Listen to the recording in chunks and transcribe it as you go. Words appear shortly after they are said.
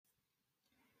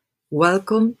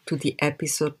Welcome to the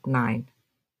episode 9.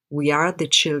 We are the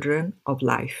children of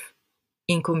life.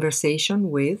 In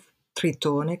conversation with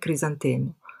Tritone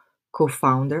Crisantemo,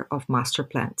 co-founder of Master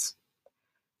Plants.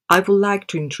 I would like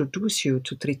to introduce you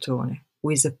to Tritone, who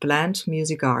is a plant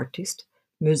music artist,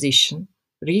 musician,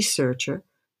 researcher,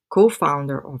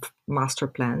 co-founder of Master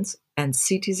Plants, and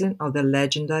citizen of the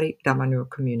legendary Damanhur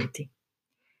community.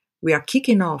 We are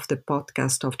kicking off the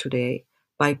podcast of today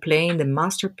by playing the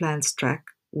Master Plants track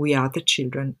We Are the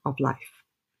Children of Life.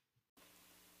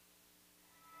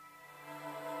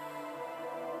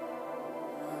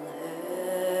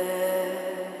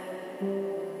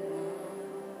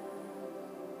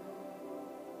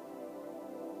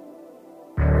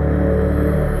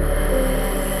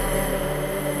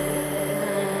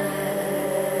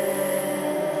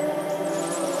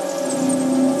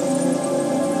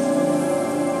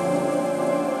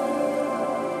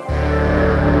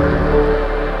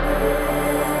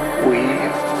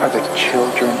 Are the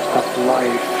children of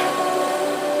life.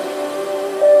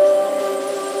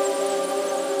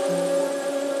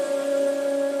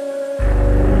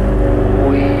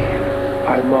 We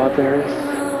are mothers,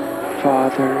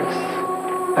 fathers,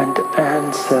 and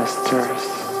ancestors.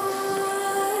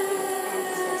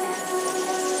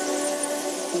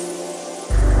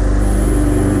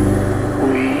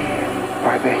 We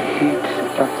are the heat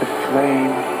of the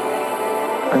flame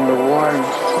and the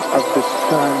warmth of the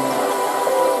sun.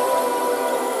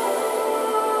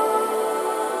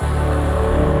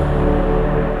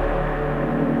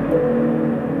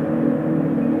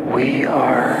 We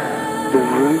are the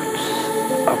roots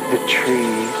of the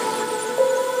trees,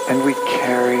 and we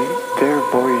carry their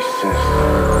voices.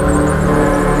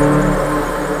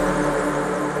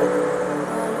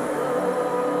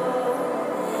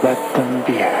 Let them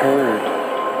be heard.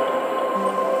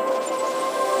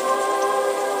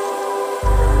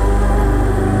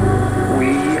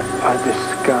 We are the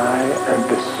sky and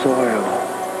the soil,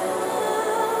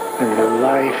 and the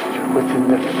life within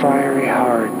the fiery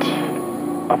heart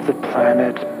of the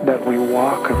planet that we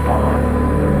walk upon.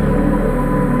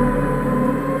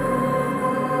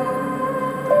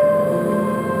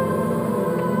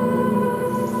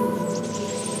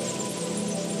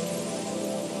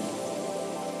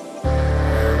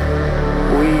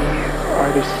 We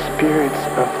are the spirits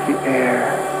of the air,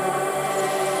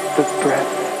 the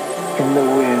breath in the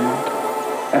wind,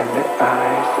 and the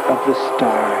eyes of the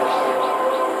stars.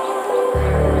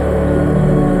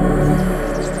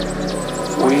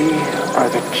 We are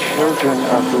the children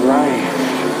of life.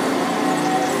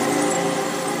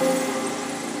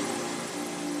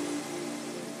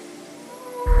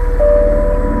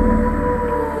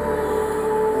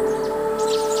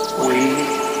 We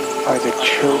are the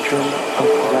children of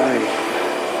life.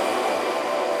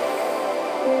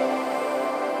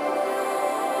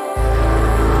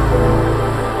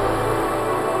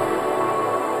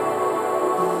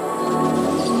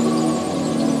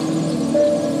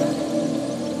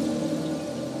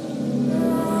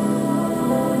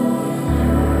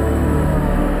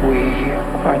 We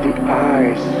are the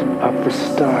eyes of the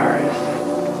stars.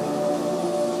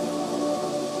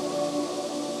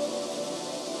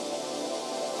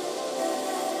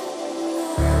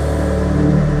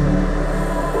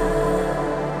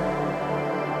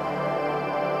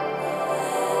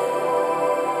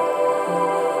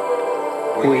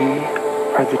 We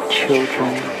are the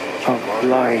children of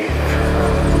life.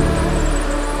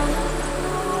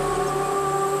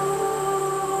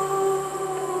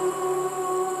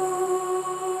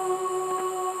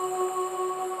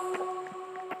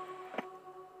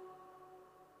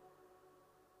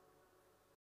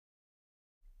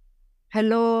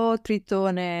 Hello,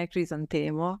 Tritone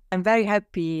Crisantemo. I'm very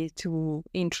happy to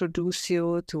introduce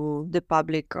you to the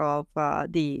public of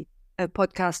the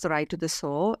podcast Right to the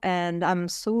Soul. And I'm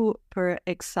super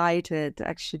excited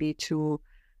actually to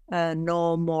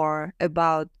know more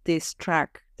about this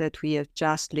track that we have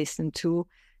just listened to,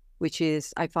 which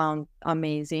is, I found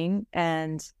amazing.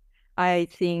 And I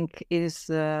think is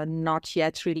not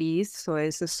yet released. So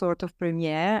it's a sort of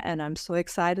premiere. And I'm so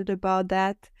excited about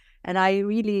that. And I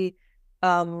really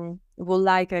would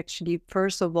like actually,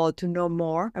 first of all, to know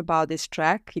more about this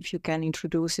track, if you can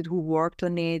introduce it, who worked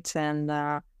on it, and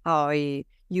how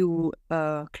you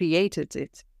created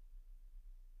it.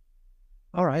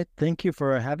 All right. Thank you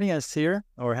for having us here,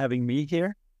 or having me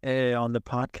here on the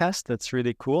podcast. That's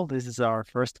really cool. This is our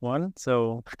first one,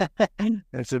 so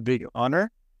it's a big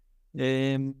honor.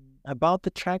 About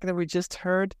the track that we just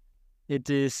heard,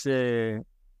 it is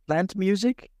plant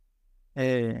music.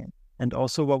 And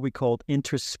also what we call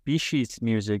interspecies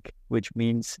music, which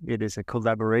means it is a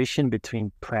collaboration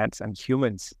between plants and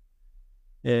humans.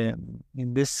 In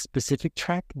this specific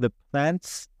track, the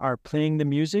plants are playing the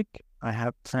music. I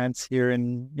have plants here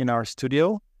in our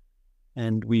studio,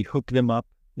 and we hook them up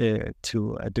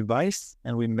to a device,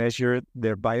 and we measure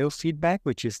their biofeedback,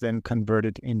 which is then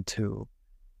converted into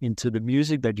the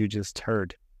music that you just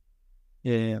heard.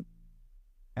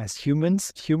 As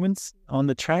humans on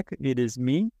the track, it is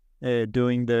me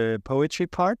doing the poetry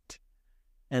part,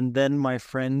 and then my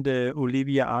friend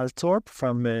Olivia Altorp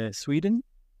from Sweden,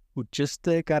 who just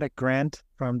got a grant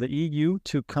from the EU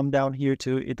to come down here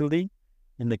to Italy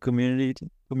in the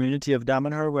community of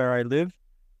Damanhur, where I live,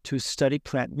 to study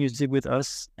plant music with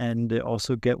us and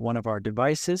also get one of our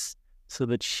devices so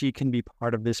that she can be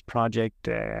part of this project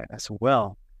as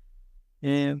well.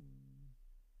 Yeah,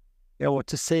 what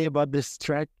to say about this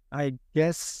track? I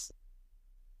guess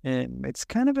it's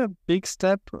kind of a big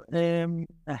step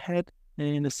ahead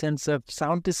in the sense of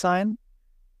sound design,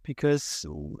 because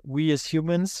we as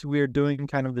humans, we're doing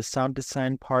kind of the sound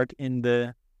design part in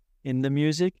the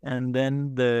music, and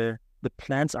then the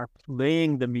plants are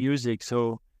playing the music.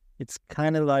 So it's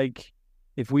kind of like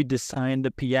if we design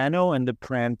the piano and the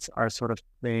plants are sort of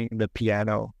playing the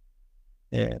piano.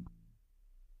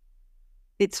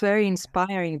 It's very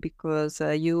inspiring because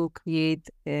you create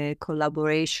a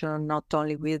collaboration not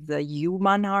only with the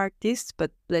human artists, but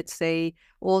let's say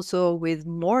also with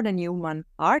more than human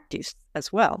artists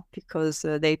as well, because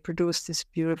they produce this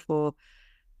beautiful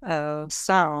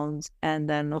sounds. And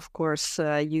then, of course,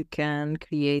 you can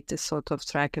create a sort of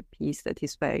track a piece that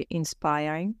is very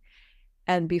inspiring.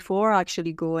 And before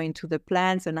actually going to the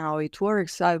plans and how it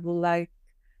works, I would like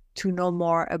to know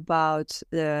more about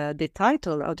the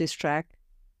title of this track,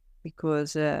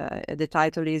 because the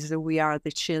title is We Are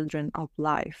the Children of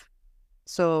Life.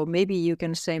 So maybe you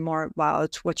can say more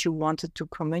about what you wanted to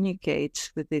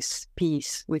communicate with this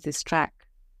piece, with this track.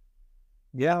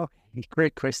 Yeah,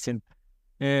 great question.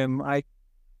 I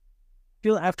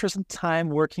feel after some time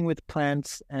working with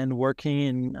plants and working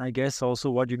in, I guess,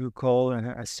 also what you could call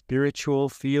a spiritual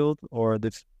field, or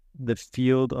the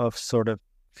field of sort of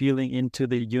feeling into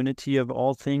the unity of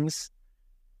all things,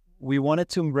 we wanted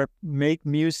to make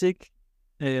music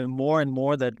more and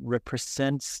more that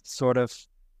represents sort of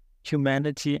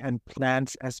humanity and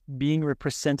plants as being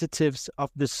representatives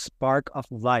of the spark of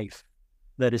life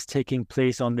that is taking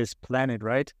place on this planet,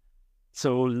 right?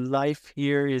 So life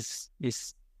here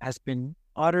has been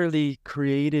utterly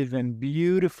creative and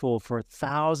beautiful for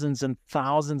thousands and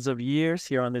thousands of years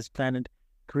here on this planet,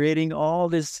 creating all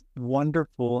this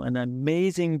wonderful and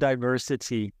amazing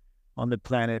diversity on the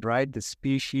planet, right? The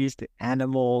species, the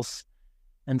animals,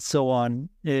 and so on,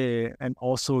 and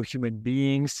also human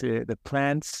beings, the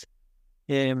plants.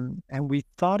 And we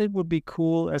thought it would be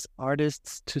cool as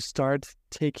artists to start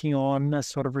taking on a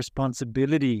sort of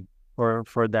responsibility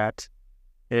for that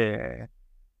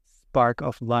spark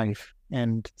of life,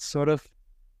 and sort of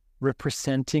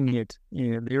representing it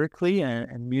lyrically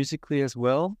and musically as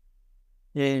well,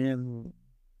 in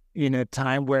a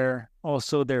time where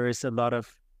also there is a lot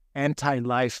of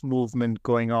anti-life movement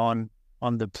going on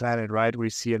the planet, right? We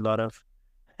see a lot of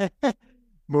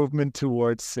movement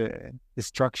towards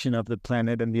destruction of the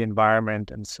planet and the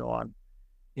environment and so on.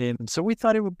 So we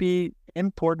thought it would be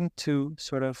important to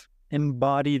sort of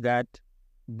embody that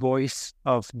voice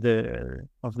of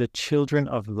the children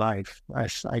of life,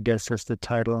 I guess, as the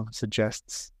title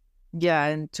suggests. Yeah,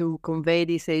 and to convey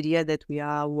this idea that we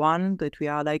are one, that we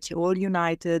are like all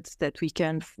united, that we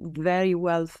can very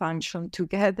well function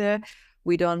together.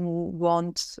 We don't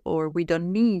want, or we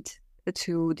don't need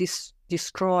to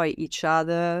destroy each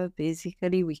other.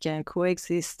 Basically, we can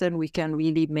coexist, and we can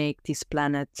really make this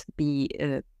planet be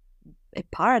a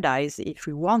paradise if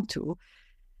we want to,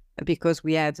 because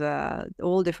we have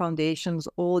all the foundations,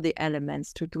 all the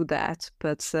elements to do that.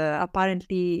 But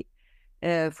apparently,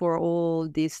 for all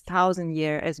these 1,000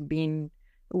 years has been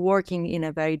working in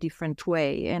a very different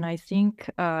way. And I think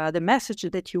the message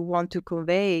that you want to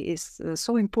convey is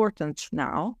so important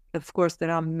now. Of course,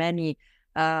 there are many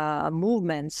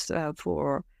movements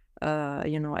for,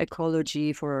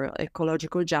 ecology, for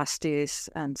ecological justice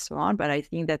and so on. But I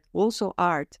think that also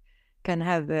art can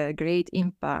have a great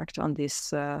impact on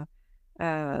this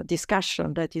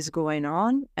discussion that is going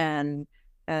on, and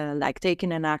like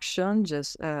taking an action,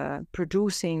 just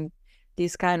producing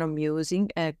this kind of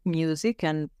music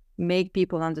and make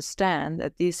people understand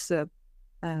that these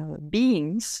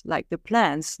beings, like the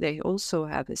plants, they also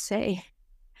have a say.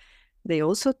 They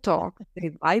also talk, they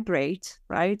vibrate,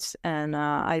 right? And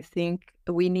I think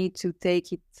we need to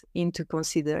take it into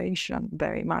consideration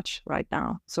very much right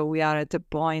now. So we are at a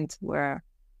point where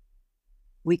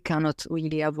we cannot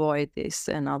really avoid this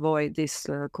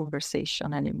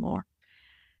conversation anymore.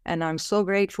 And I'm so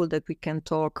grateful that we can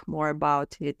talk more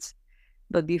about it.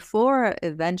 But before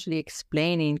eventually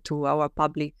explaining to our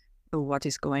public what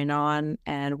is going on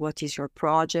and what is your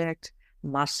project,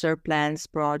 master plans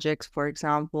projects, for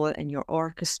example, and your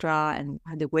orchestra and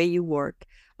the way you work,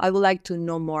 I would like to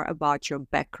know more about your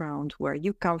background, where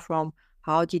you come from,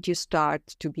 how did you start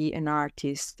to be an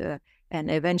artist? And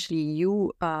eventually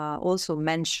you also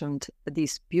mentioned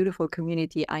this beautiful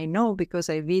community. I know because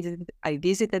I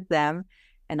visited them,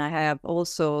 and I have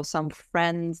also some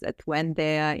friends that went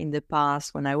there in the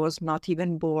past when I was not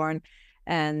even born,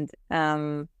 and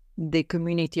the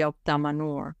community of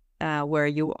Damanhur, where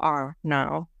you are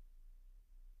now.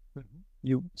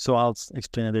 So I'll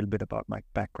explain a little bit about my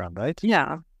background, right?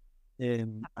 Yeah.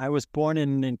 I was born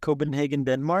in Copenhagen,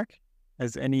 Denmark,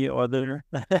 as any other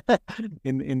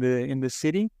in the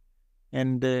city,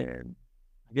 and I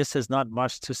guess there's not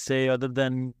much to say other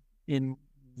than in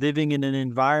living in an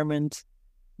environment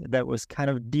that was kind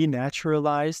of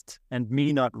denaturalized, and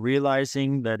me not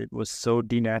realizing that it was so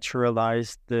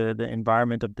denaturalized, the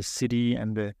environment of the city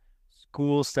and the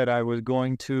schools that I was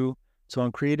going to. So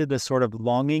it created a sort of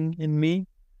longing in me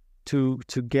to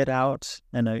get out,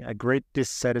 and a great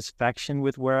dissatisfaction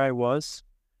with where I was,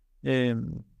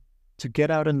 to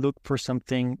get out and look for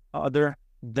something other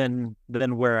than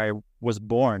where I was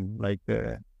born, like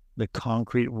the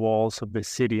concrete walls of the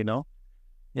city, you know.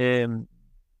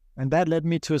 And that led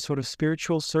me to a sort of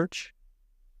spiritual search,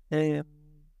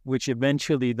 which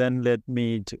eventually then led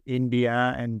me to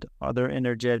India and other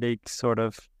energetic sort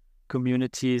of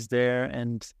communities there.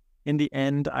 And in the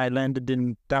end, I landed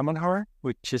in Damanhur,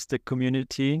 which is the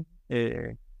community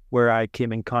where I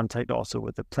came in contact also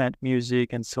with the plant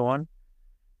music and so on.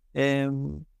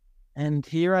 And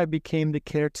here I became the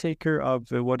caretaker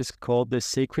of what is called the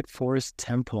Sacred Forest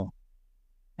Temple.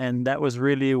 And that was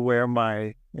really where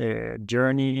my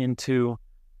journey into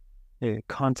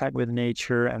contact with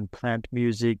nature and plant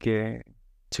music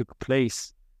took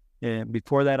place.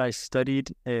 Before that, I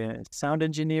studied sound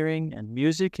engineering and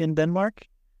music in Denmark.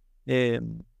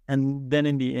 And then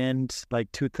in the end,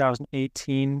 like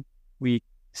 2018, we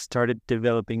started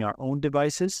developing our own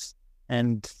devices.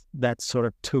 And that sort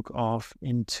of took off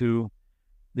into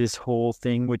this whole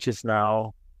thing, which is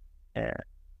now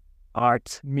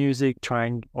art, music,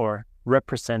 trying or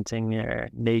representing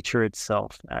nature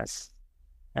itself as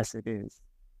it is.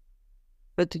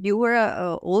 But you were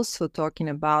also talking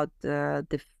about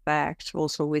the fact,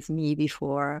 also with me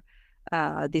before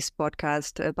this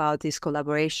podcast, about this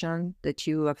collaboration that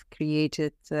you have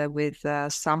created with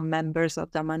some members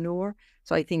of Damanhur.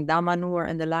 So I think Damanhur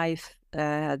and the life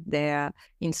there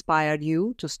inspired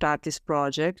you to start this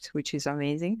project, which is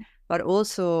amazing. But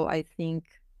also I think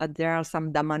there are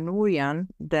some Damanhurian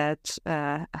that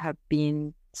have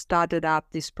been started up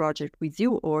this project with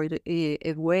you, or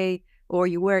a way, or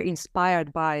you were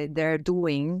inspired by their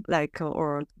doing, like,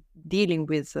 or dealing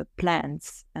with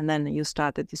plants, and then you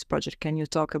started this project. Can you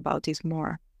talk about this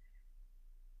more?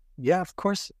 Yeah, of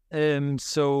course.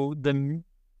 So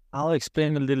I'll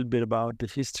explain a little bit about the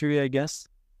history, I guess,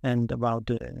 and about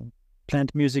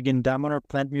plant music in Damanhur.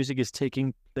 Plant music is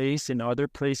taking place in other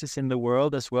places in the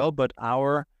world as well, but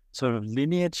our sort of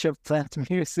lineage of plant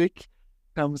music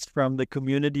comes from the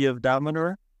community of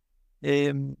Damanhur.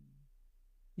 In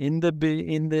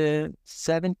the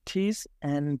 70s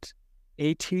and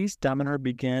 80s, Damanhur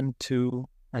began to,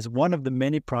 as one of the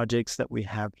many projects that we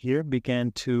have here,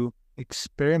 began to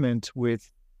experiment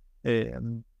with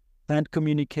plant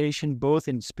communication, both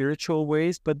in spiritual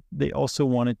ways, but they also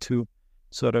wanted to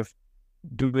sort of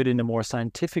do it in a more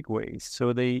scientific way.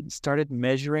 So they started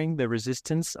measuring the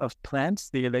resistance of plants,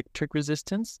 the electric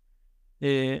resistance,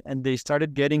 and they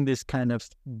started getting this kind of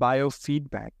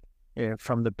biofeedback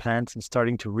from the plants and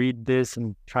starting to read this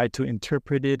and try to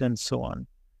interpret it and so on.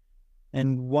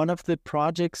 And one of the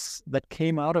projects that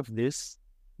came out of this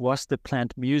was the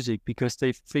plant music, because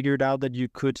they figured out that you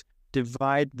could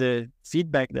divide the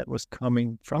feedback that was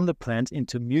coming from the plant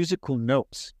into musical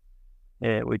notes,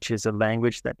 which is a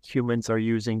language that humans are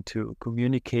using to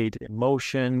communicate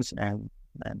emotions and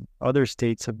other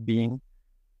states of being.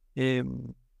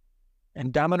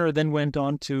 And Damanhur then went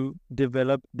on to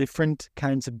develop different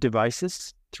kinds of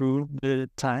devices through the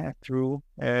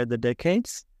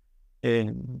decades,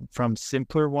 from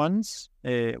simpler ones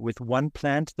with one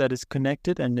plant that is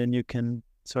connected, and then you can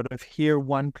sort of hear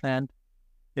one plant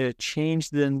change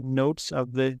the notes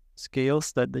of the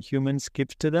scales that the humans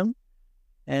give to them.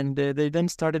 And they then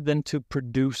started to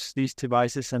produce these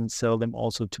devices and sell them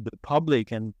also to the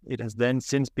public. And it has then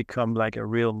since become like a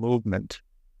real movement.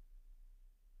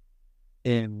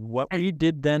 And what we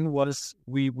did then was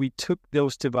we took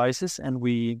those devices and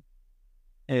we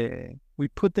we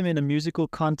put them in a musical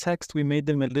context. We made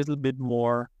them a little bit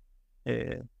more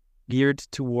geared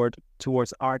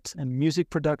towards art and music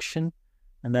production,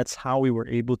 and that's how we were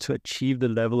able to achieve the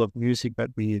level of music that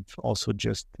we've also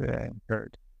just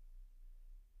heard.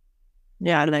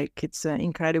 Yeah, like it's an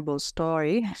incredible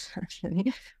story,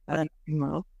 actually.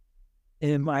 Well,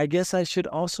 I guess I should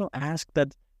also ask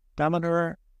that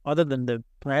Damanhur, other than the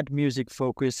plant music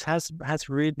focus, has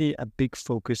really a big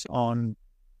focus on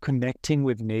connecting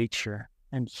with nature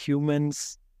and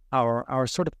humans, our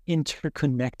sort of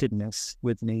interconnectedness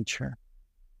with nature.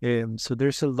 So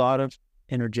there's a lot of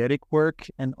energetic work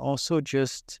and also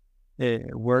just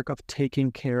work of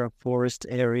taking care of forest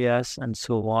areas and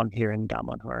so on here in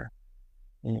Damanhur,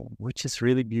 which is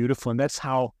really beautiful. And that's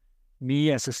how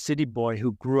me, as a city boy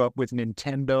who grew up with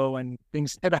Nintendo and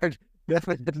things that are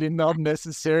definitely not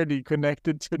necessarily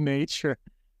connected to nature,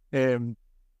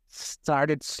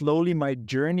 started slowly my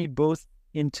journey both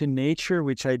into nature,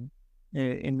 which I,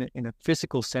 in a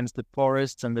physical sense, the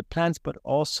forests and the plants, but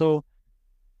also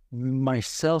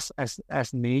myself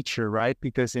as nature, right?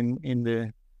 Because in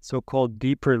the so-called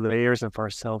deeper layers of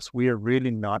ourselves, we are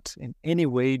really not in any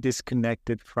way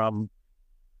disconnected from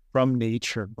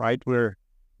nature, right? We're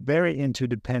very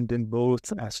interdependent,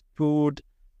 both as food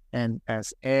and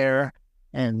as air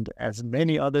and as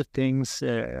many other things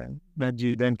that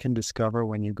you then can discover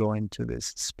when you go into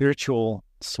this spiritual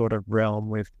sort of realm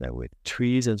with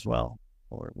trees as well,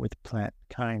 or with plant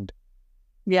kind.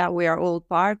 yeah, we are all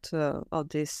part of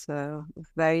this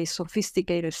very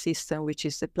sophisticated system, which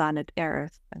is the planet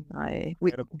Earth, and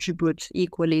we contribute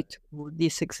equally to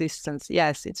this existence.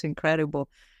 Yes, it's incredible.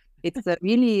 It's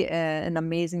really an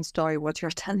amazing story what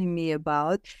you're telling me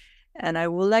about, and I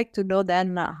would like to know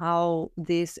then how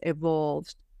this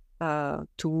evolved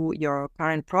to your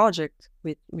current project,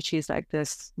 which is like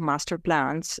this master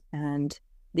plans and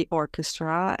the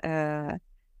orchestra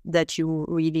that you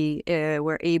really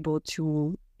were able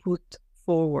to put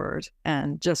forward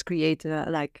and just create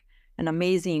like an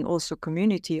amazing also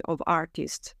community of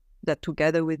artists that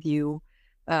together with you,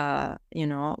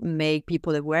 make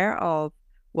people aware of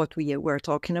what we were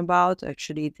talking about,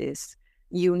 actually this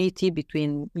unity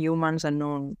between humans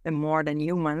and more than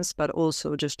humans, but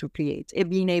also just to create,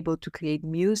 being able to create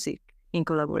music in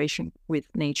collaboration with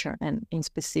nature and in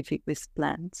specific with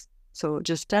plants. So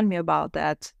just tell me about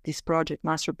that, this project,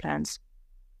 Master Plants.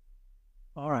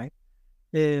 All right.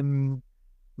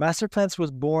 Master Plants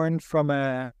was born from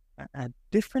a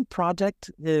different project.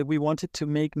 We wanted to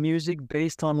make music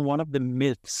based on one of the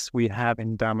myths we have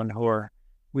in Damanhur,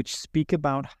 which speak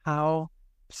about how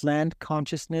plant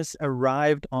consciousness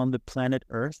arrived on the planet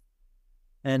Earth.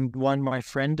 And my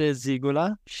friend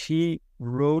Zigula, she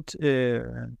wrote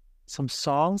some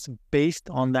songs based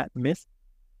on that myth.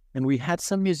 And we had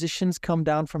some musicians come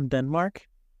down from Denmark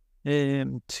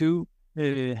to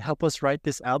help us write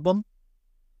this album.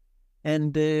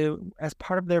 And as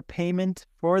part of their payment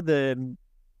for the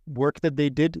work that they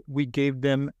did, we gave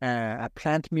them a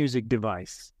plant music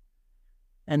device.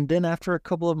 And then after a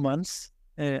couple of months,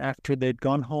 after they'd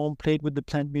gone home, played with the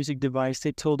plant music device,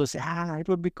 they told us, it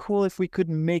would be cool if we could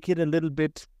make it a little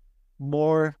bit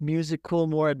more musical,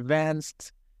 more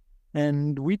advanced.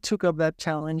 And we took up that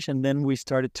challenge, and then we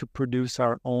started to produce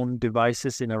our own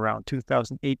devices in around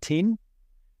 2018.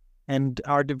 And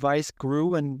our device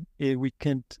grew, and we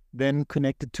can then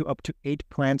connect it to up to 8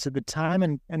 plants at the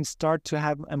time and start to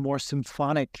have a more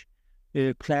symphonic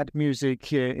plant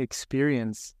music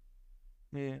experience.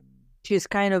 Which is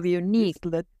kind of unique,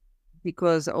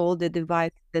 because all the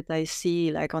devices that I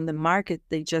see like on the market,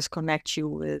 they just connect you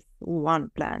with one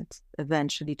plant,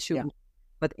 eventually 2. Yeah.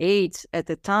 But 8 at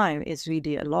the time is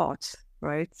really a lot,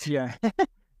 right? Yeah,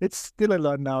 it's still a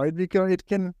lot now.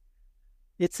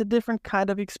 It's a different kind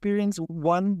of experience.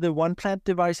 The one plant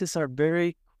devices are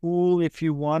very cool if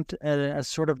you want a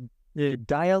sort of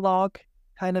dialogue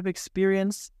kind of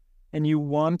experience, and you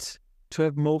want to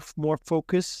have more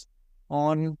focus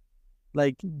on,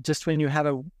 like, just when you have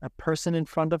a person in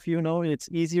front of you, it's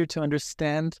easier to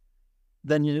understand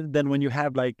than when you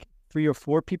have like 3 or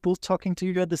 4 people talking to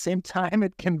you at the same time.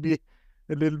 It can be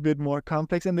a little bit more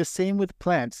complex. And the same with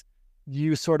plants.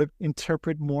 You sort of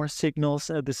interpret more signals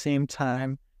at the same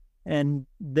time, and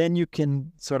then you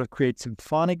can sort of create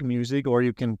symphonic music, or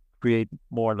you can create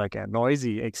more like a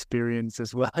noisy experience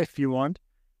as well if you want.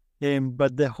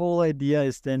 But the whole idea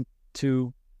is then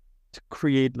to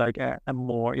create like a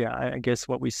more, I guess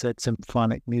what we said,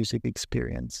 symphonic music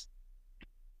experience.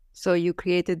 So you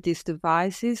created these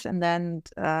devices, and then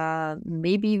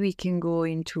maybe we can go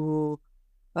into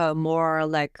more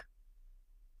like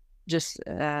just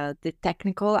the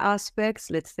technical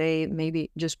aspects. Let's say maybe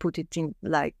just put it in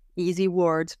like easy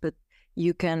words, but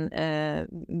you can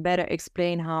better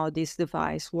explain how this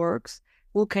device works,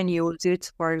 who can use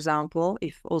it, for example,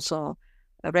 if also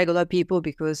regular people,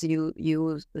 because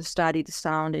you studied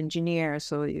sound engineer,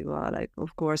 so you are like,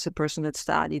 of course, a person that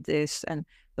studied this,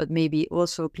 but maybe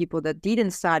also people that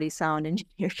didn't study sound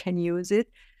engineer can use it.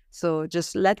 So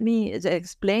just let me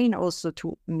explain also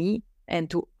to me and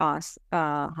to us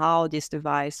how this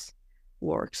device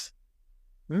works.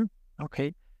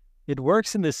 Okay. It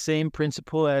works in the same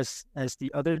principle as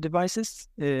the other devices.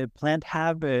 Plant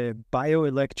have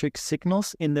bioelectric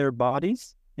signals in their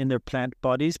bodies, in their plant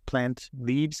bodies, plant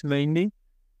leaves mainly,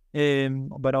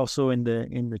 but also in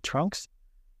the trunks.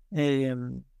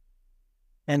 And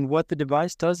what the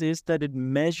device does is that it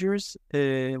measures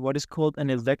what is called an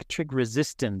electric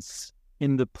resistance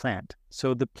in the plant.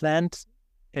 So the plant,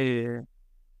 how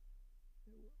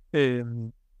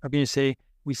can you say,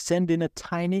 we send in a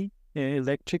tiny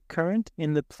electric current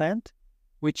in the plant,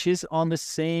 which is on the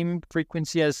same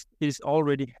frequency as is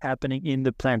already happening in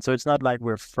the plant. So it's not like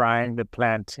we're frying the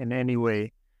plant in any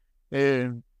way.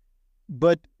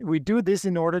 But we do this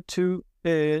in order to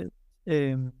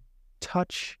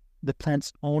touch the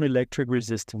plant's own electric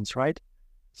resistance, right?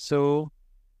 So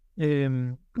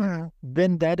then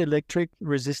that electric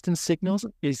resistance signal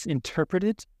is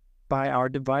interpreted by our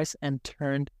device and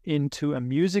turned into a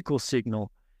musical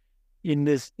signal in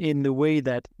the way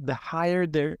that the higher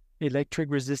their electric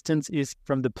resistance is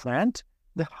from the plant,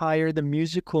 the higher the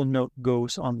musical note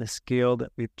goes on the scale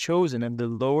that we've chosen, and the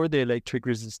lower the electric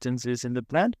resistance is in the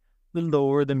plant, the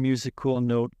lower the musical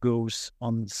note goes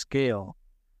on the scale.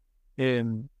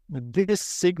 This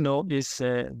signal is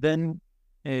then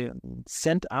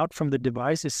sent out from the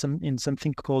device in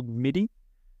something called MIDI,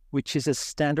 which is a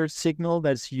standard signal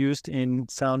that's used in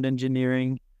sound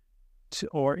engineering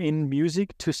or in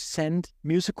music to send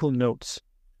musical notes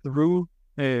through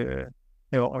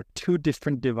or two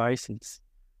different devices.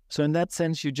 So in that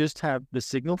sense, you just have the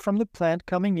signal from the plant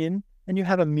coming in, and you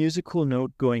have a musical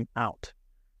note going out.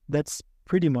 That's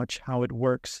pretty much how it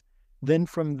works. Then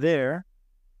from there,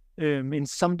 in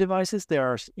some devices, there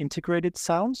are integrated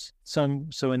sounds.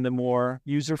 So in the more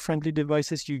user-friendly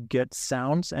devices, you get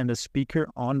sounds and a speaker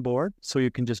on board. So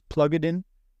you can just plug it in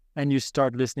and you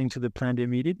start listening to the plant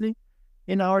immediately.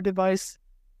 In our device,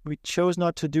 we chose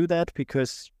not to do that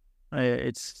because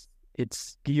it's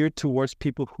geared towards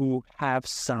people who have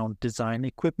sound design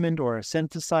equipment or a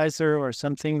synthesizer or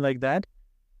something like that,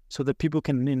 so that people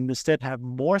can instead have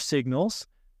more signals,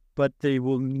 but they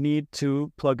will need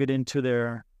to plug it into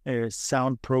their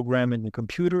sound program in the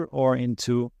computer or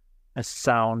into a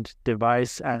sound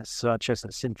device such as a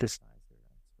synthesizer.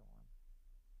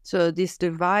 So this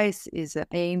device is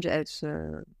aimed at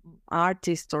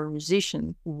artists or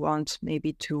musicians who want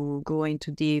maybe to go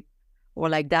into deep or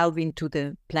like delve into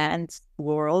the plant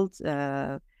world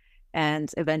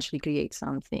and eventually create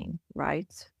something,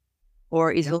 right?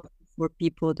 Or is it for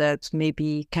people that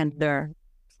maybe can learn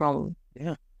from?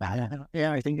 Yeah,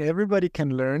 I think everybody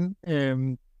can learn.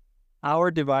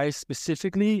 Our device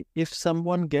specifically, if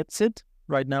someone gets it,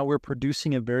 right now we're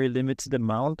producing a very limited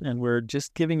amount and we're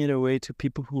just giving it away to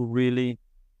people who really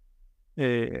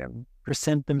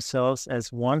present themselves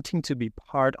as wanting to be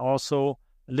part, also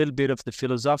a little bit of the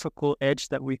philosophical edge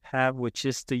that we have, which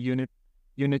is the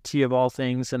unity of all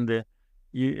things and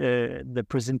the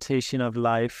presentation of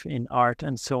life in art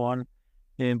and so on.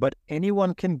 But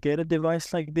anyone can get a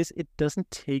device like this. It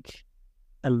doesn't take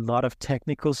a lot of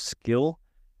technical skill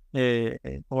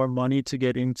or money to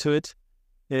get into it.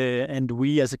 And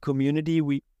we as a community,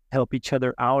 we help each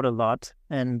other out a lot.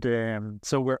 And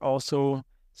so we're also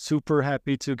super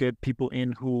happy to get people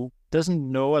in who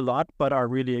doesn't know a lot, but are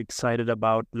really excited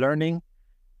about learning.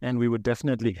 And we would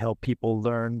definitely help people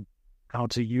learn how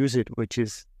to use it, which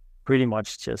is pretty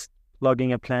much just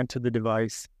plugging a plant to the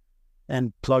device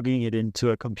and plugging it into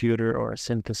a computer or a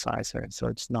synthesizer. So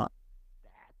it's not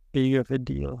that big of a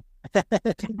deal.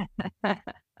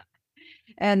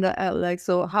 And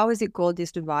so how is it called,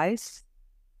 this device?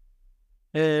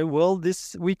 Well,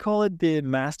 we call it the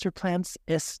MasterPlants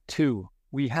S2.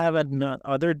 We have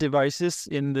other devices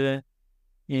in the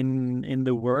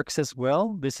works as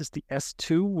well. This is the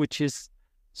S2, which is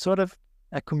sort of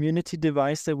a community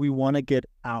device that we want to get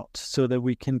out so that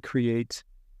we can create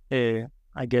a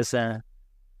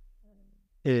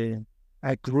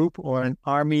group or an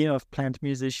army of plant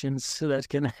musicians that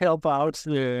can help out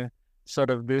sort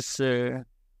of this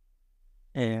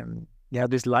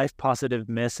this life positive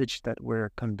message that we're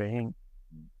conveying,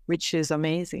 which is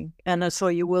amazing. And so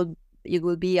it will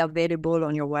be available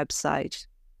on your website.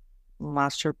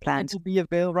 master It plans? will be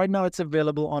available right now. It's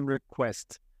available on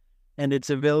request, and it's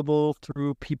available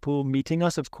through people meeting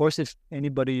us. Of course, if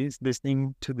anybody is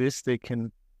listening to this, they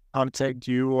can contact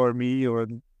you or me or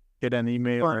get an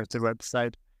email or the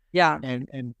website Yeah.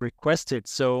 and request it.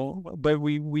 So, but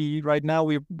we right now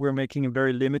we're making a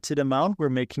very limited amount. We're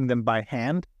making them by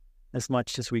hand as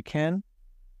much as we can.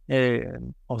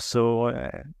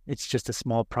 Also, it's just a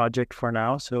small project for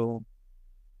now. So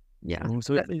Yeah.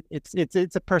 so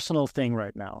it's a personal thing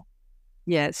right now.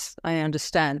 Yes, I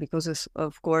understand, because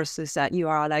of course is that you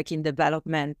are like in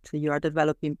development, you are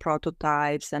developing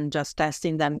prototypes and just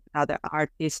testing them with other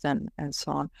artists and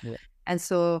so on. Yeah. And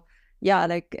so, yeah,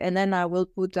 like, and then I will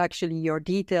put actually your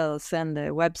details and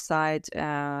the website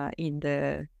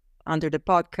under the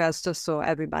podcast, so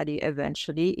everybody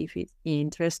eventually, if it's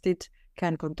interested,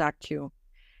 can contact you.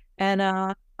 And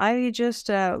I just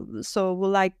so would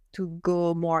like to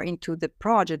go more into the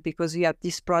project, because you have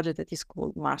this project that is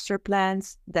called Master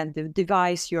Plans. Then the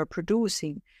device you're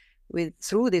producing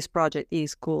through this project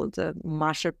is called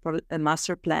Master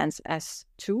Plans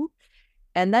S2.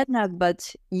 And then,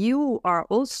 but you are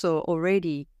also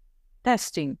already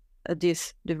testing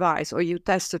this device, or you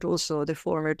tested also the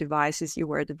former devices you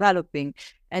were developing,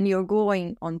 and you're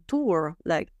going on tour,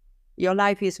 like your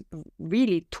life is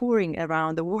really touring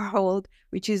around the world,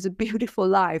 which is a beautiful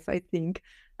life, I think,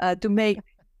 to make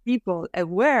people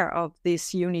aware of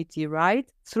this unity, right,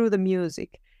 through the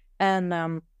music. And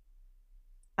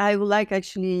I would like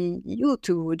actually you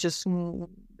to just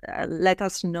let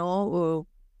us know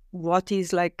what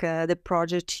is like the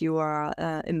project you are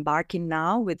embarking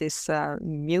now with this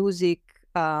music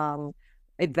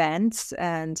events,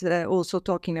 and also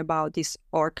talking about this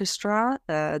orchestra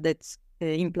that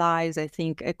implies, I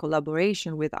think, a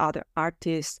collaboration with other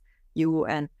artists,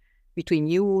 between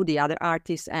you, the other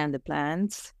artists, and the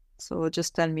plants. So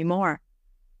just tell me more.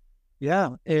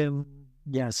 Yeah.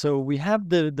 So we have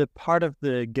the part of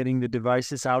the getting the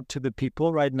devices out to the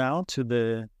people right now, to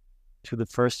the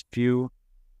first few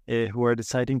who are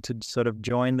deciding to sort of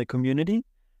join the community.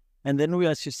 And then we,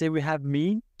 as you say, we have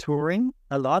me touring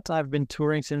a lot. I've been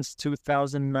touring since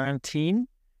 2019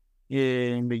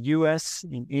 in the US,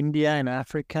 in India, in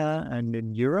Africa, and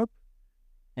in Europe.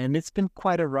 And it's been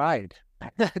quite a ride,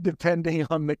 depending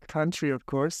on the country, of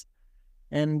course.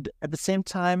 And at the same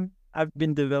time, I've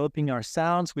been developing our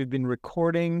sounds. We've been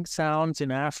recording sounds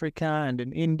in Africa and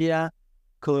in India,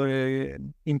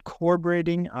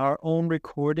 incorporating our own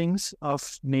recordings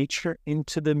of nature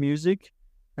into the music.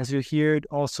 As you hear it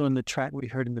also in the track we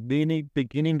heard in the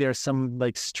beginning, there's some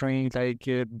like strange, like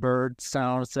bird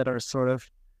sounds that are sort of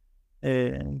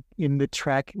in the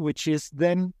track, which is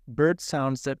then bird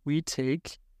sounds that we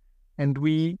take and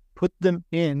we put them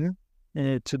in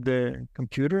to the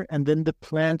computer, and then the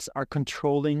plants are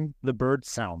controlling the bird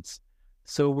sounds.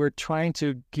 So we're trying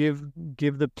to give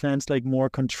the plants like more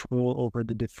control over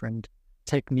the different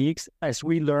techniques as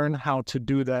we learn how to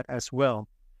do that as well.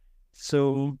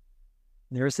 So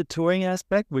there's a touring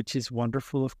aspect, which is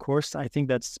wonderful, of course. I think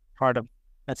that's the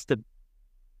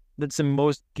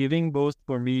most giving, both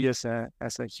for me as a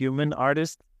human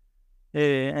artist,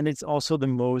 and it's also the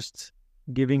most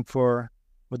giving for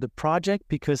the project,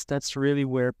 because that's really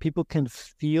where people can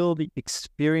feel the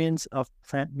experience of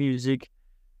plant music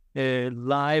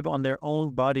live on their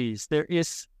own bodies. There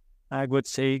is, I would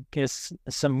say,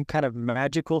 some kind of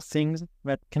magical things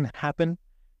that can happen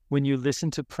when you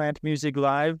listen to plant music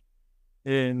live.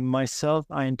 Myself,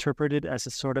 I interpret it as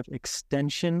a sort of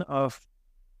extension of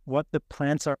what the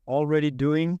plants are already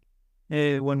doing.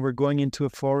 When we're going into a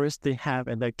forest, they have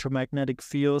electromagnetic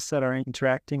fields that are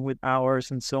interacting with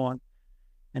ours and so on.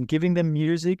 And giving them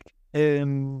music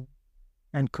and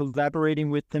collaborating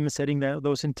with them, setting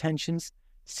those intentions,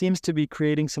 seems to be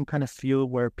creating some kind of field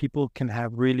where people can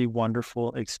have really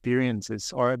wonderful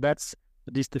experiences, or that's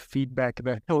at least the feedback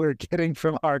that we're getting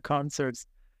from our concerts.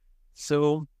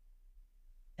 So,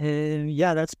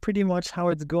 that's pretty much how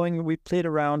it's going. We played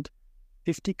around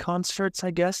 50 concerts,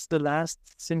 I guess, the last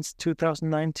since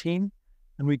 2019,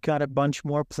 and we got a bunch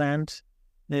more planned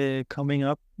coming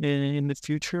up in the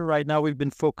future. Right now, we've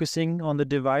been focusing on the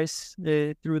device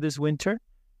through this winter,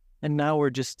 and now we're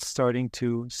just starting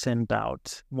to send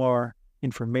out more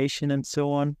information and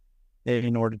so on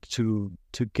in order to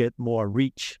get more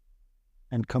reach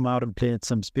and come out and play at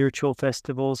some spiritual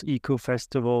festivals, eco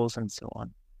festivals, and so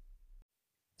on.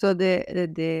 So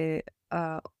the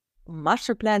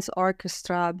Master Plans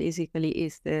Orchestra basically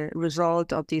is the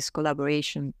result of this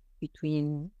collaboration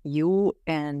between you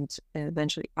and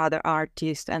eventually other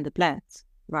artists and the plants,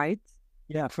 right?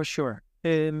 Yeah, for sure.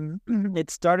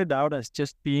 It started out as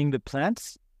just being the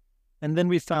plants, And then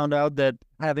we found out that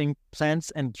having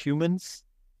plants and humans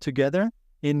together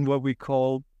in what we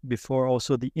call before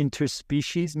also the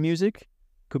interspecies music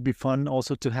could be fun.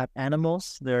 Also to have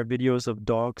animals. There are videos of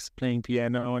dogs playing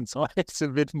piano and so on. It's a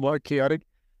bit more chaotic.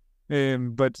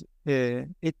 But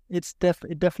it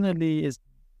definitely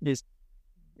is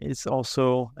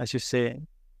also, as you say,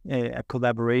 a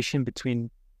collaboration between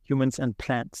humans and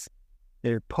plants.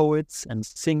 They're poets and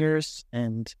singers,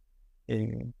 and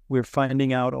we're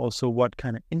finding out also what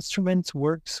kind of instruments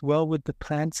works well with the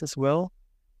plants as well.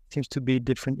 Seems to be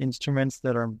different instruments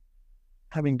that are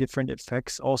having different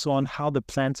effects also on how the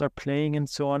plants are playing and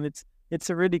so on. It's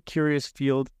a really curious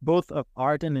field, both of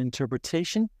art and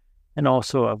interpretation, and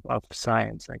also of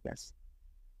science, I guess.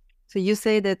 So you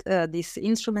say that these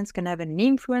instruments can have an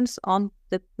influence on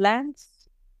the plants?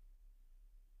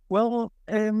 Well,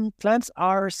 plants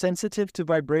are sensitive to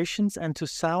vibrations and to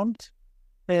sound.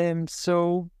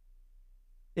 So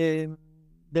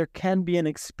there can be an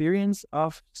experience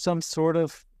of some sort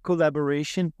of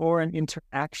collaboration or an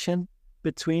interaction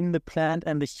between the plant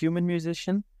and the human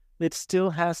musician. It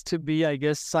still has to be, I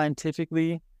guess,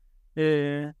 scientifically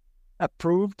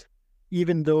approved,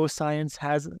 even though science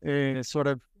has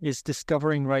is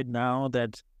discovering right now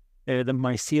that the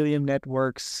mycelium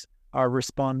networks are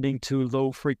responding to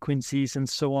low frequencies and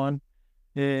so on.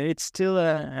 It's still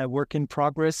a work in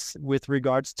progress with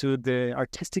regards to the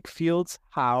artistic fields,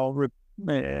 how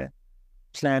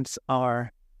plants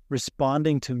are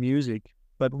responding to music.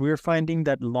 But we're finding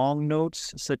that long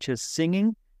notes, such as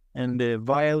singing and the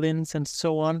violins and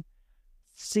so on,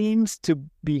 seems to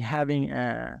be having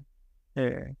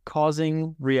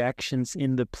causing reactions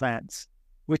in the plants,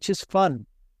 which is fun.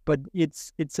 But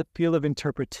it's a field of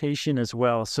interpretation as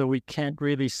well, so we can't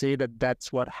really say that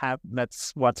that's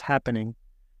what's happening.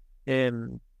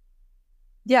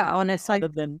 Yeah, on a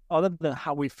Other than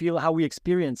how we feel, how we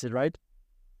experience it, right?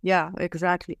 Yeah,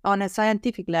 exactly. On a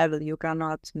scientific level, you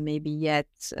cannot maybe yet,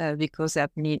 because there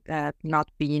have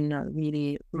not been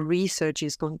really research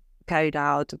is carried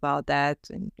out about that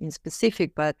in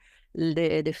specific, but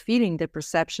the feeling, the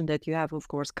perception that you have, of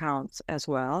course, counts as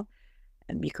well.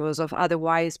 And because of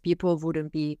otherwise people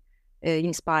wouldn't be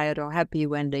inspired or happy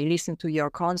when they listen to your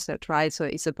concert, right? So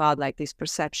it's about like this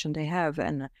perception they have.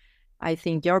 And I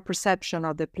think your perception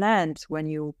of the plant when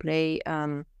you play,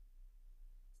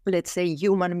 let's say,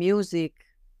 human music,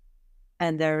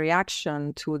 and their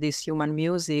reaction to this human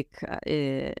music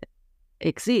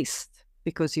exists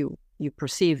because you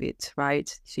perceive it,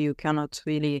 right? So you cannot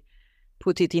really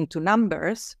put it into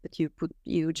numbers, but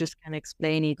you just can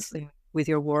explain it with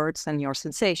your words and your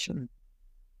sensation.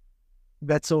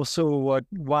 That's also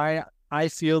why I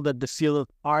feel that the field of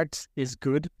art is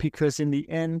good, because in the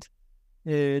end,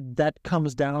 that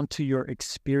comes down to your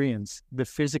experience. The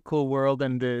physical world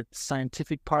and the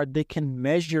scientific part, they can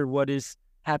measure what is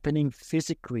happening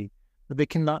physically, but they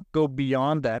cannot go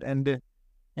beyond that. And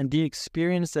the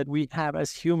experience that we have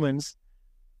as humans,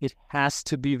 it has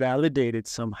to be validated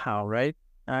somehow, right?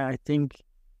 I think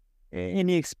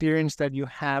any experience that you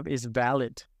have is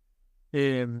valid.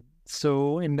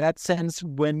 So in that sense,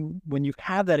 when you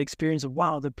have that experience of,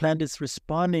 wow, the plant is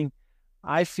responding,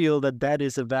 I feel that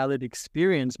is a valid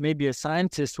experience. Maybe a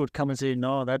scientist would come and say,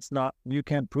 no, that's not, you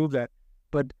can't prove that.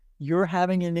 But you're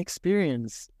having an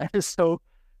experience. So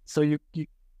you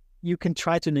can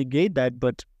try to negate that,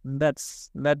 but that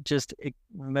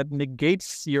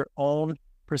negates your own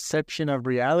perception of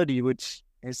reality, which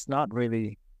is not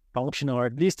really functional, or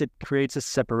at least it creates a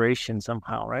separation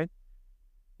somehow, right?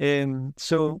 And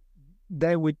so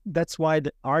that's why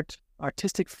the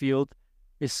artistic field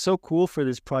is so cool for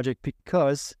this project,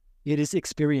 because it is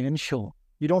experiential.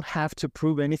 You don't have to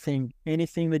prove anything.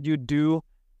 Anything that you do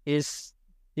is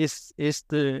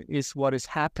what is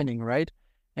happening, right?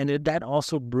 And that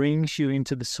also brings you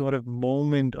into the sort of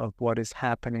moment of what is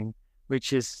happening,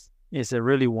 which is a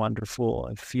really wonderful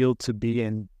field to be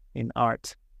in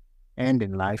art and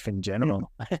in life in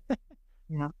general.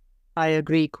 Yeah, I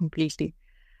agree completely.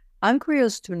 I'm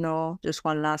curious to know, just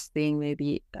one last thing,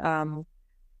 maybe,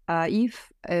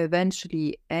 if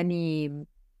eventually any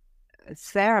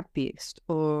therapist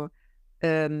or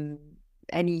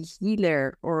any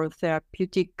healer or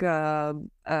therapeutic,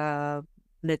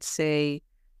 let's say,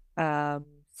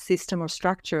 system or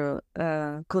structure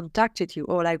contacted you,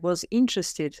 or like was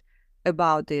interested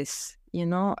about this,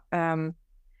 in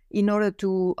order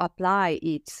to apply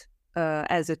it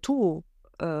as a tool,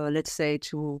 let's say,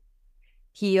 to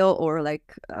heal or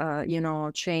like,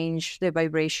 change the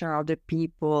vibration of the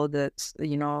people that,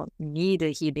 need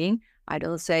a healing. I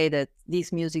don't say that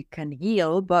this music can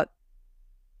heal, but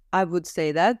I would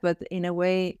say that, but in a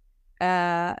way,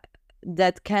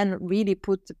 that can really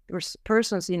put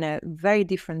persons in a very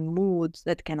different mood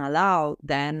that can allow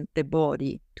then the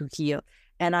body to heal.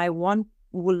 And I would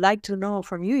like to know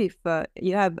from you if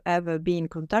you have ever been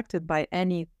contacted by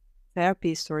any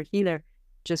therapist or healer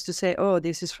just to say, oh,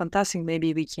 this is fantastic,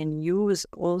 maybe we can use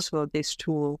also this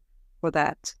tool for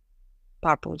that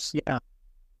purpose. Yeah,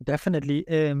 definitely.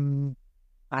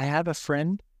 I have a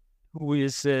friend who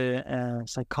is a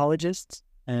psychologist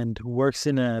and who works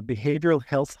in a behavioral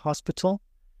health hospital.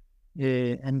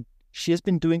 And she has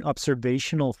been doing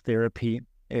observational therapy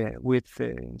with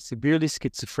severely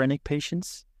schizophrenic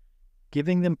patients,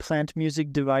 giving them plant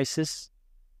music devices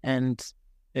and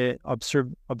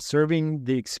observing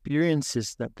the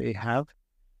experiences that they have.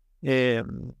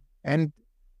 And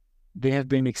they have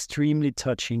been extremely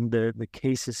touching, the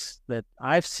cases that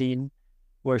I've seen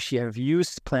where she have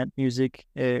used plant music,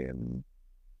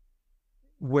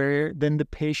 where then the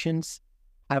patients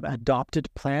have adopted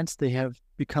plants. They have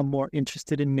become more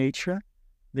interested in nature.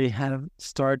 They have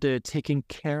started taking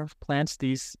care of plants,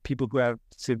 these people who have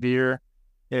severe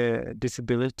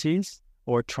disabilities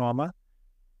or trauma.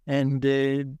 And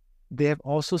they have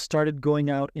also started going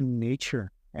out in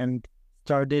nature and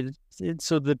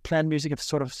so the plant music have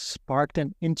sort of sparked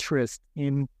an interest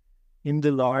in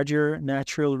the larger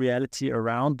natural reality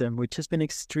around them, which has been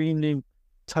extremely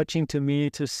touching to me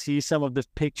to see some of the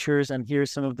pictures and hear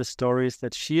some of the stories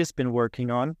that she has been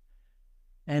working on.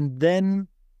 And then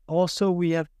also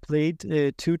we have played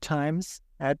 2 times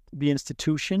at the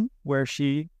institution where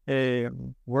she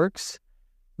works,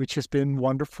 which has been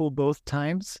wonderful both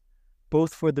times,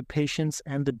 both for the patients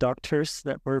and the doctors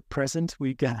that were present.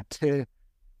 We got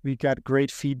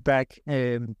great feedback.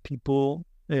 People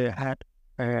had,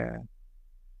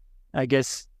 I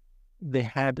guess, they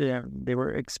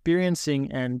were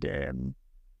experiencing and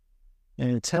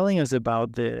telling us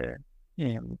about the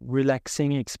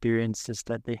relaxing experiences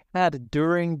that they had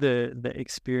during the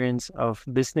experience of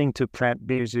listening to plant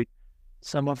music.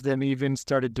 Some of them even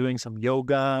started doing some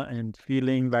yoga and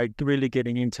feeling like really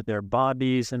getting into their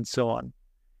bodies and so on.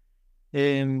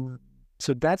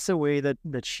 So that's the way that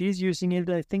she's using it.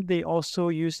 I think they also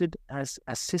use it as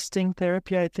assisting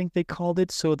therapy, I think they called it,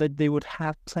 so that they would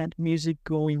have plant music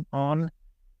going on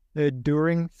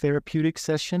during therapeutic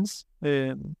sessions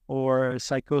or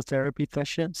psychotherapy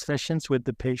sessions with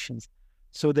the patients.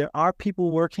 So there are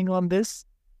people working on this.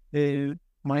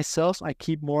 Myself, I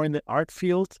keep more in the art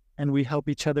field and we help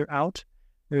each other out.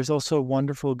 There's also a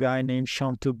wonderful guy named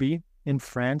Jean Touby in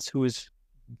France who is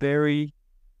very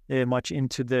much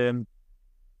into the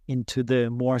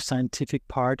more scientific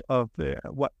part of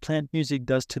what plant music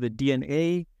does to the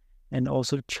DNA, and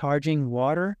also charging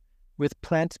water with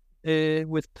plant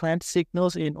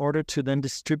signals in order to then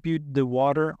distribute the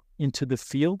water into the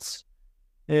fields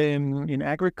in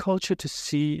agriculture to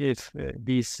see if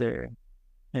this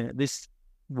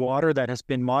water that has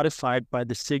been modified by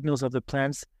the signals of the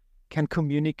plants can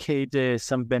communicate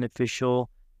some beneficial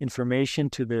information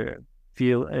to the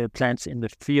plants in the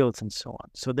fields and so on.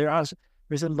 So there's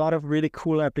a lot of really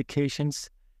cool applications.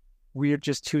 We're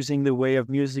just choosing the way of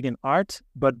music and art,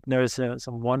 but there's a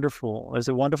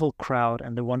wonderful crowd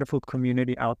and a wonderful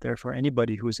community out there for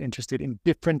anybody who's interested in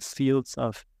different fields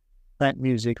of plant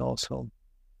music also.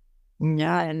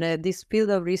 Yeah, and this field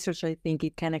of research, I think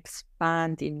it can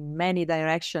expand in many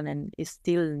directions and it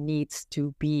still needs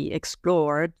to be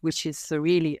explored, which is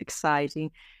really exciting.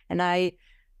 And I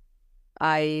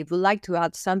would like to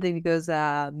add something because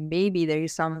maybe there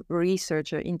is some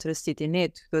researcher interested in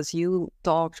it, because you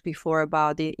talked before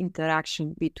about the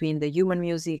interaction between the human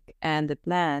music and the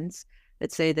plants.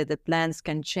 Let's say that the plants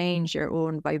can change their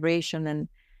own vibration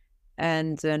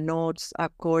and notes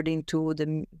according to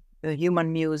the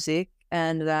human music.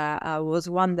 And I was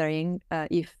wondering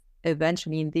if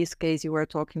eventually, in this case, you were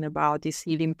talking about this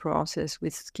healing process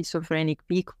with schizophrenic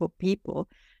people,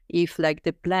 if like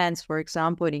the plants, for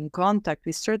example, in contact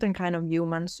with certain kind of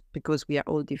humans, because we are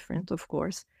all different, of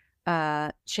course,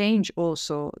 change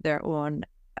also their own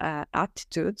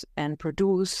attitude and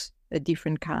produce a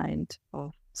different kind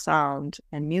of sound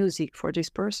and music for this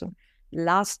person.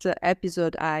 Last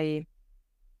episode, I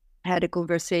had a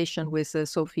conversation with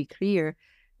Sophie Krier,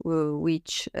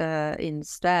 which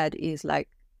instead is like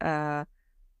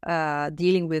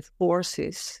dealing with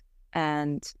horses.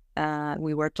 And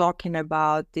we were talking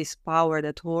about this power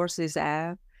that horses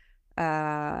have,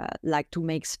 like to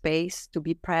make space, to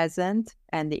be present,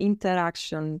 and the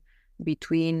interaction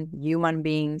between human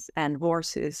beings and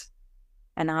horses,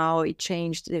 and how it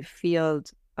changed the field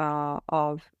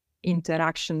of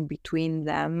interaction between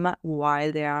them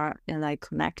while they are like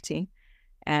connecting.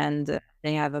 and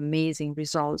they have amazing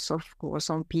results, of course,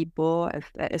 on people,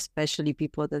 especially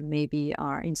people that maybe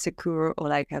are insecure or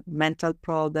like have mental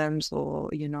problems, or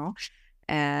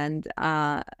and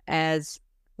as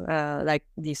like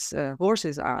these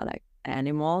horses are like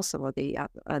animals, or they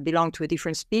belong to a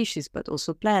different species, but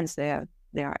also plants. They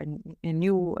are a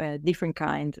new different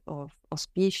kind of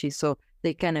species, so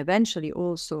they can eventually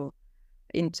also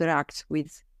interact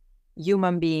with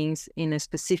human beings in a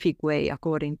specific way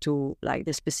according to like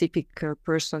the specific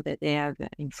person that they have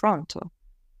in front of.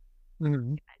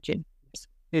 Mhm. Imagine.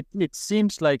 It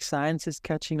seems like science is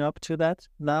catching up to that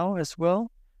now as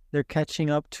well. They're catching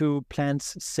up to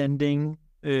plants sending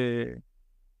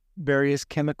various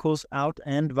chemicals out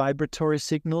and vibratory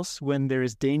signals when there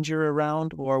is danger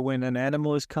around, or when an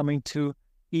animal is coming to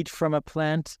eat from a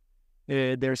plant.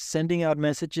 They're sending out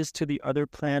messages to the other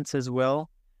plants as well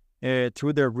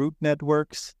through their root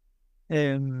networks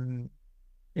to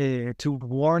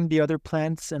warn the other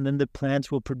plants, and then the plants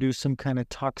will produce some kind of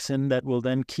toxin that will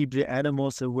then keep the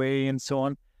animals away and so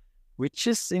on, which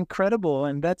is incredible.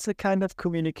 And that's a kind of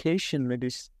communication that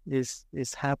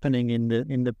is happening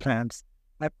in the plants.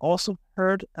 I've also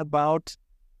heard about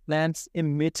plants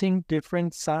emitting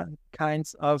different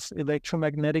kinds of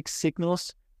electromagnetic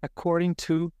signals according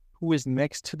to who is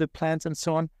next to the plants and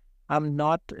so on. I'm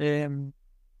not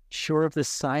sure of the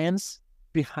science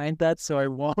behind that, so I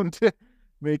won't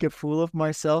make a fool of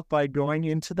myself by going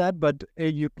into that. But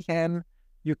you can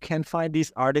find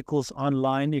these articles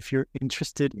online if you're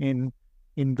interested in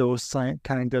those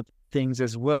kind of things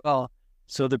as well.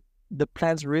 So the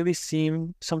plants really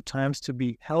seem sometimes to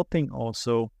be helping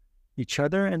also each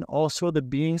other, and also the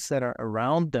beings that are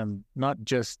around them, not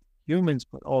just humans,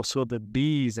 but also the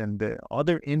bees and the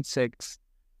other insects,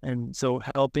 and so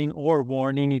helping or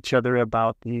warning each other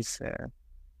about these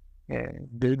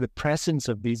the presence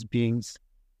of these beings.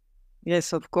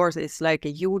 Yes, of course, it's like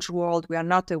a huge world we are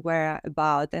not aware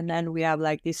about, and then we have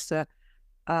like this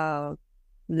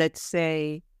let's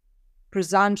say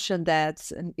presumption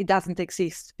that it doesn't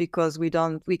exist because we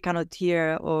cannot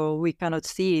hear or we cannot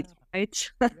see it,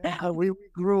 right? Yeah, we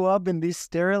grew up in these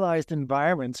sterilized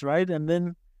environments, right? And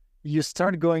then you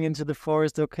start going into the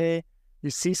forest, okay, you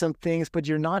see some things, but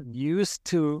you're not used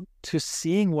to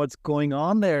seeing what's going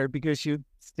on there because you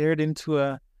stared into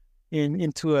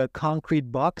a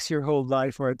concrete box your whole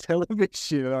life, or a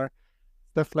television or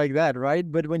stuff like that, right?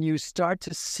 But when you start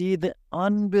to see the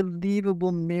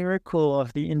unbelievable miracle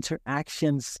of the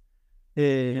interactions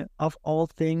of all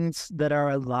things that are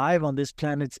alive on this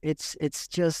planet, it's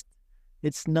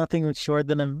nothing short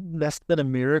than less than a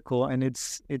miracle, and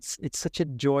it's such a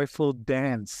joyful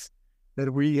dance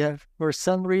that we have, for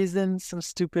some reason, some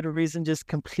stupid reason, just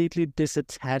completely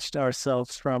disattached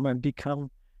ourselves from and become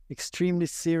extremely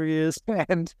serious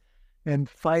and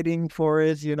fighting for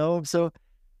it, So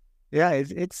yeah,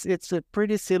 it's a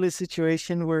pretty silly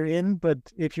situation we're in, but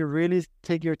if you really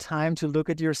take your time to look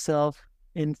at yourself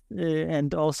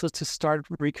and also to start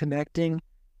reconnecting,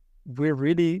 we're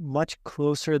really much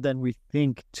closer than we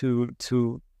think to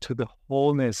the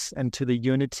wholeness and to the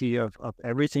unity of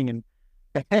everything.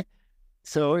 And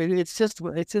so it's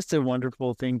just a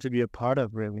wonderful thing to be a part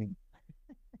of, really.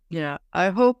 Yeah,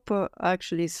 I hope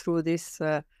actually through this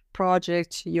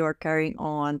project you are carrying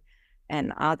on,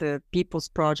 and other people's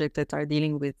projects that are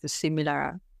dealing with the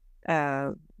similar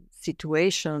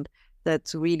situation, that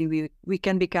really we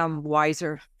can become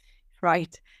wiser,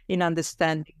 right, in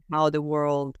understanding how the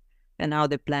world and how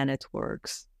the planet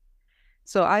works.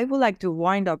 So I would like to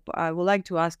wind up. I would like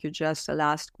to ask you just a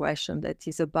last question that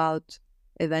is about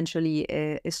eventually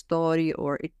a story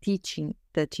or a teaching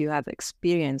that you have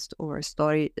experienced, or a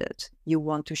story that you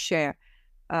want to share,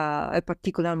 a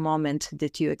particular moment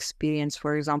that you experienced,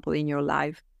 for example, in your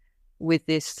life with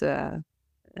this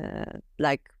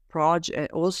like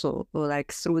project, also, or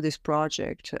like through this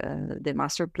project, the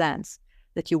master plans,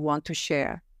 that you want to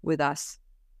share with us.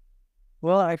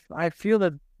 Well, I feel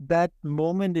that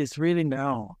moment is really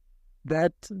now.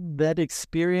 That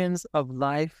experience of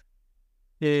life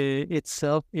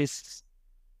itself is,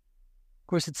 of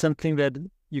course, it's something that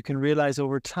you can realize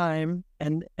over time,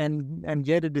 and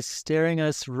yet it is staring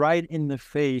us right in the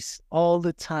face all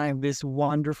the time. This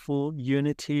wonderful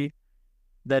unity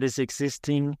that is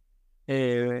existing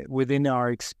within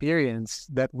our experience,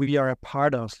 that we are a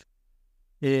part of,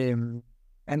 and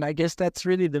I guess that's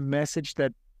really the message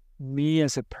that me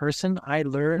as a person I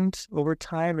learned over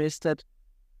time, is that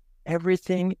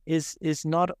everything is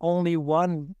not only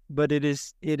one, but it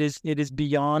is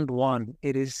beyond one.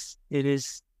 It is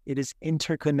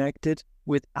interconnected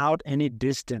without any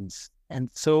distance. And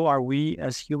so are we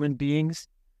as human beings.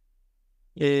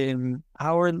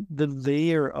 the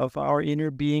layer of our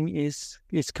inner being is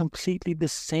completely the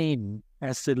same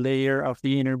as the layer of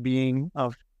the inner being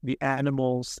of the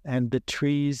animals and the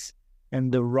trees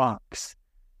and the rocks.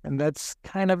 And that's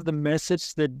kind of the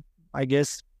message that I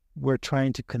guess we're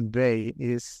trying to convey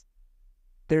is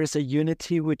there's a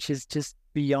unity which is just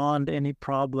beyond any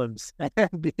problems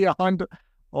and beyond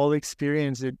all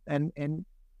experience. And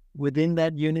within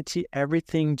that unity,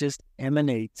 everything just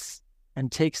emanates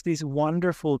and takes these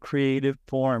wonderful creative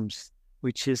forms,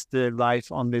 which is the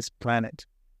life on this planet.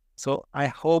 So I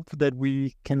hope that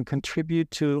we can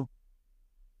contribute to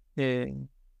the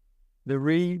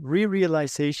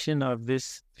re-realization of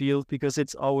this field, because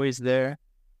it's always there.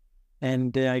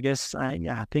 And I guess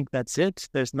I think that's it.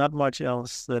 There's not much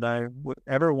else that I would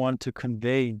ever want to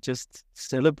convey. Just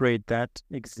celebrate that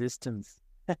existence.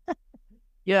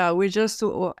 Yeah, we just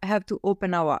have to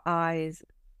open our eyes,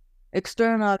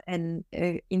 external and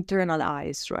internal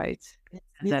eyes, right?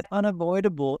 It's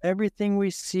unavoidable. Everything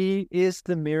we see is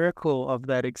the miracle of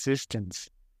that existence.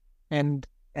 And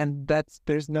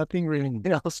there's nothing really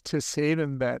else to say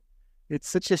than that. It's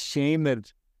such a shame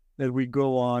that we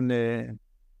go on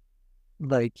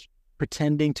like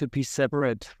pretending to be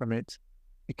separate from it,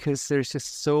 because there's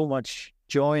just so much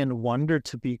joy and wonder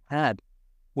to be had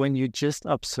when you just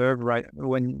observe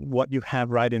what you have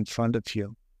right in front of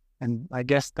you. And I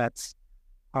guess that's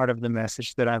part of the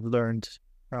message that I've learned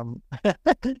from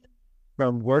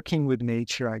from working with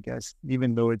nature, I guess,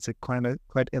 even though it's a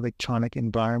quite electronic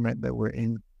environment that we're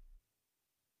in.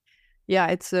 Yeah,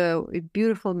 it's a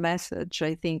beautiful message.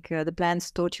 I think the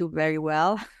plants taught you very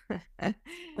well.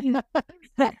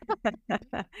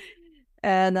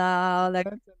 And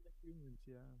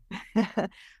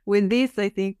with this, I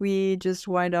think we just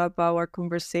wind up our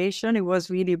conversation. It was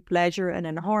really a pleasure and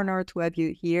an honor to have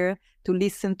you here to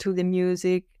listen to the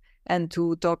music and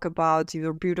to talk about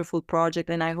your beautiful project.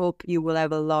 And I hope you will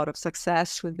have a lot of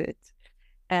success with it.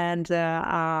 And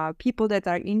people that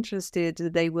are interested,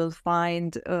 they will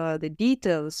find the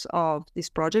details of this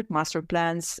project, Master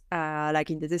Plants, like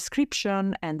in the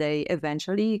description, and they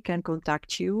eventually can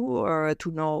contact you or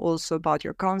to know also about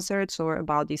your concerts or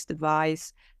about this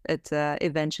device that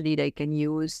eventually they can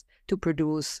use to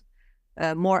produce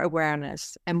more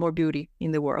awareness and more beauty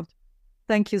in the world.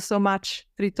 Thank you so much,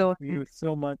 Tritone. Thank you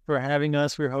so much for having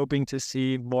us. We're hoping to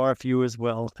see more of you as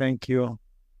well. Thank you.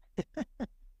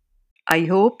 I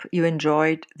hope you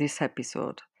enjoyed this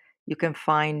episode. You can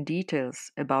find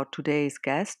details about today's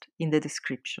guest in the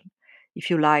description. If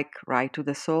you like Ride to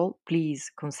the Soul, please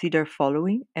consider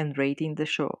following and rating the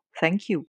show. Thank you.